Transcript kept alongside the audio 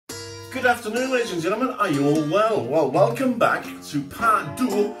Good afternoon, ladies and gentlemen. Are you all well? Well, welcome back to part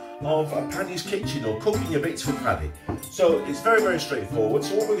 2 of Paddy's Kitchen, or cooking your bits with Paddy. So it's very, very straightforward.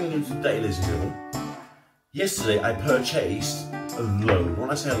 So what we're going to do today, ladies and gentlemen, yesterday I purchased a load. When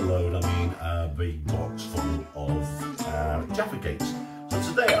I say a load, I mean a big box full of Jaffa cakes. So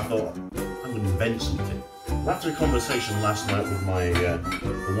today I thought I'm going to invent something. After a conversation last night with my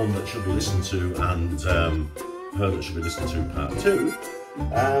the one that should be listened to and her that should be listened to part 2,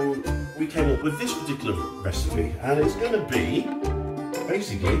 we came up with this particular recipe, and it's going to be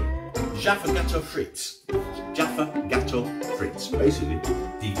basically Jaffa Gâteaux Frits. Jaffa Gâteaux Frits, basically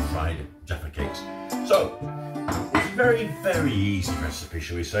deep fried Jaffa cakes. So it's a very, very easy recipe,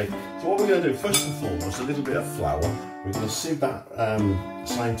 shall we say. So what we're going to do, first and foremost, a little bit of flour. We're going to sieve that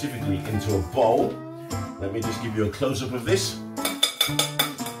scientifically into a bowl. Let me just give you a close-up of this.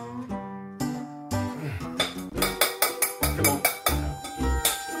 Come on.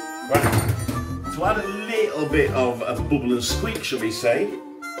 Right. To add a little bit of a bubble and squeak, shall we say,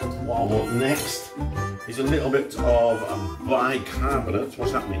 what I want next is a little bit of bicarbonate.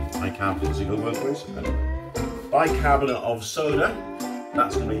 What's happening? Bicarbonate, does it go both ways? Bicarbonate of soda.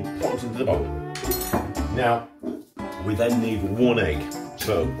 That's going to be put into the bowl. Now, we then need 1 egg.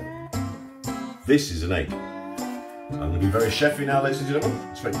 So, this is an egg. I'm going to be very chefy now, ladies and gentlemen.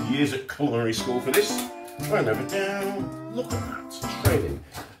 I spent years at culinary school for this. Right over down. Look at that. Straight in.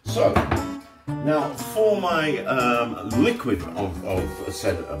 So, now for my liquid of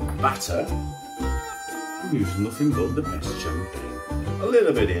said batter, I'm using nothing but the best champagne. A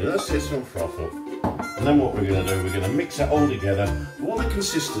little bit in. Let's get some froth up. And then what we're going to do, we're going to mix it all together. We want the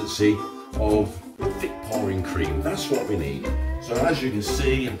consistency of thick pouring cream. That's what we need. So as you can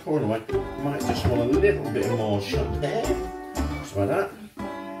see, I'm pouring away. You might just want a little bit more champagne. Just like that.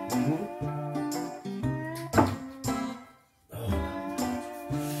 Oh.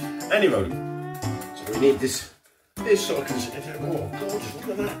 Anyway, so we need this sort of consistency. Oh, gorgeous! Look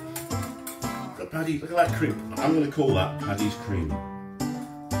at that. Look at Paddy. Look at that cream. I'm going to call that Paddy's cream.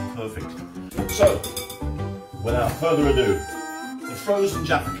 Perfect. So, without further ado, the frozen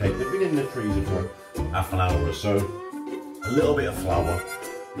Jaffa cake. They've been in the freezer for half an hour or so. A little bit of flour,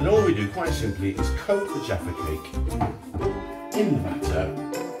 and all we do quite simply is coat the Jaffa cake in the batter,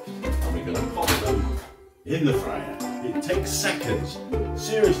 and we're going to pop them in the fryer. It takes seconds,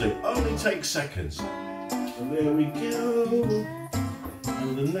 seriously, only takes seconds. So there we go,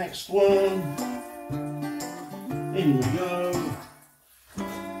 and the next one, in we go.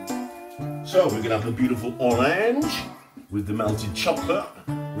 So we're going to have the beautiful orange with the melted chocolate,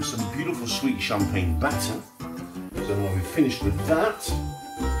 with some beautiful sweet champagne batter. So when we've finished with that,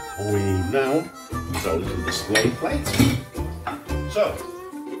 all we need now is our little display plate. So,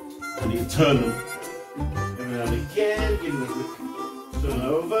 we need to turn them every now and again, give them a quick turn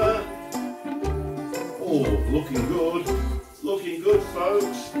over. Oh, looking good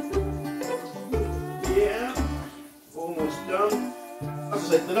folks. Yeah, almost done. As I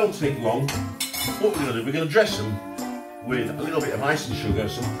said, they don't take long. What we're going to do, we're going to dress them with a little bit of icing sugar,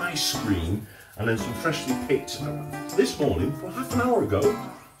 some ice cream, and then some freshly picked, this morning, for half an hour ago,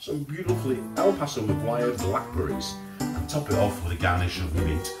 some beautifully El Paso McGuire blackberries, and top it off with a garnish of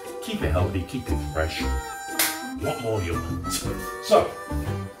mint. Keep it healthy, keep it fresh. What more do you want? So,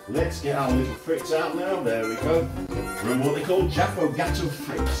 let's get our little Frits out now. There we go. Remember what they call Jaffa Gâteaux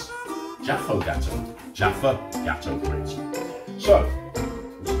Frits. Jaffa Gâteaux Frits. So,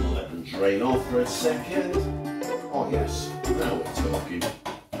 I'm just going to let them drain off for a second. Oh yes, now we're talking.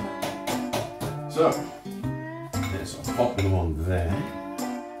 So, let's pop them on there.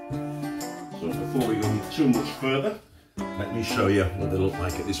 So before we go too much further, let me show you what they look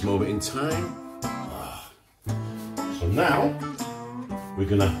like at this moment in time. So now, we're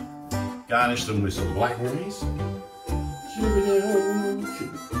going to garnish them with some blackberries.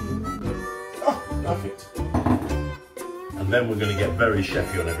 Oh, perfect. And then we're going to get very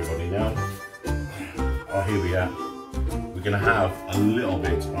chefy on everybody now. Oh, here we are. We're going to have a little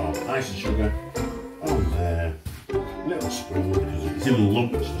bit of ice and sugar on there. Little spoon, because it's in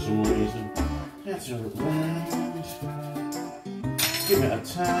lumps for some reason. Let's do it round. Give it a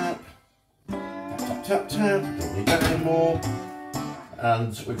tap. Tap, tap, tap, tap. Don't need that anymore.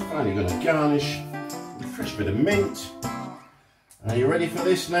 And we're finally going to garnish with a fresh bit of mint. Are you ready for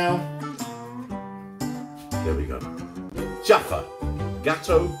this now? There we go. Jaffa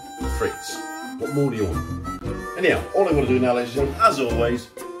Gâteaux Frits. What more do you want? Anyhow, all I'm going to do now, ladies and gentlemen, as always,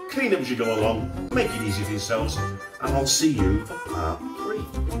 clean up as you go along, make it easy for yourselves, and I'll see you for part 3.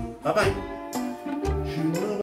 Bye bye.